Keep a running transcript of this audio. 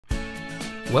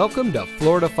Welcome to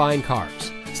Florida Fine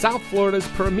Cars, South Florida's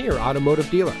premier automotive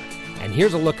dealer. And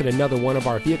here's a look at another one of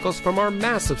our vehicles from our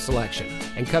massive selection,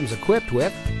 and comes equipped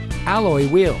with alloy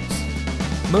wheels,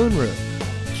 moonroof,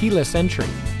 keyless entry,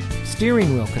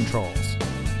 steering wheel controls,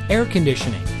 air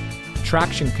conditioning,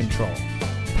 traction control,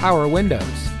 power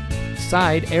windows,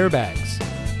 side airbags,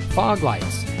 fog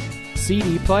lights,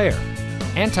 CD player,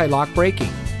 anti-lock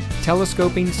braking,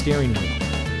 telescoping steering wheel,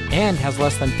 and has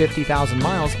less than 50,000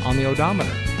 miles on the odometer.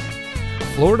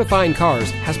 Florida Fine Cars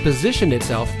has positioned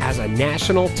itself as a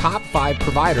national top 5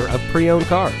 provider of pre-owned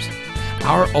cars.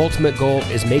 Our ultimate goal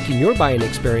is making your buying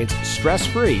experience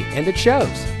stress-free, and it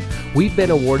shows. We've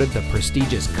been awarded the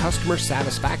prestigious Customer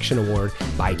Satisfaction Award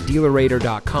by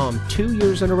DealerRater.com 2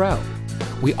 years in a row.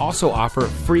 We also offer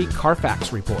free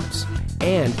Carfax reports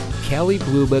and Kelley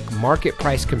Blue Book market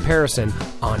price comparison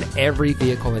on every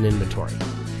vehicle in inventory.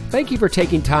 Thank you for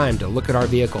taking time to look at our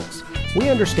vehicles. We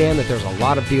understand that there's a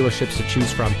lot of dealerships to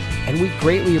choose from, and we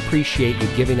greatly appreciate you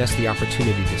giving us the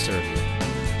opportunity to serve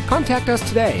you. Contact us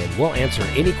today and we'll answer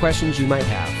any questions you might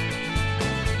have.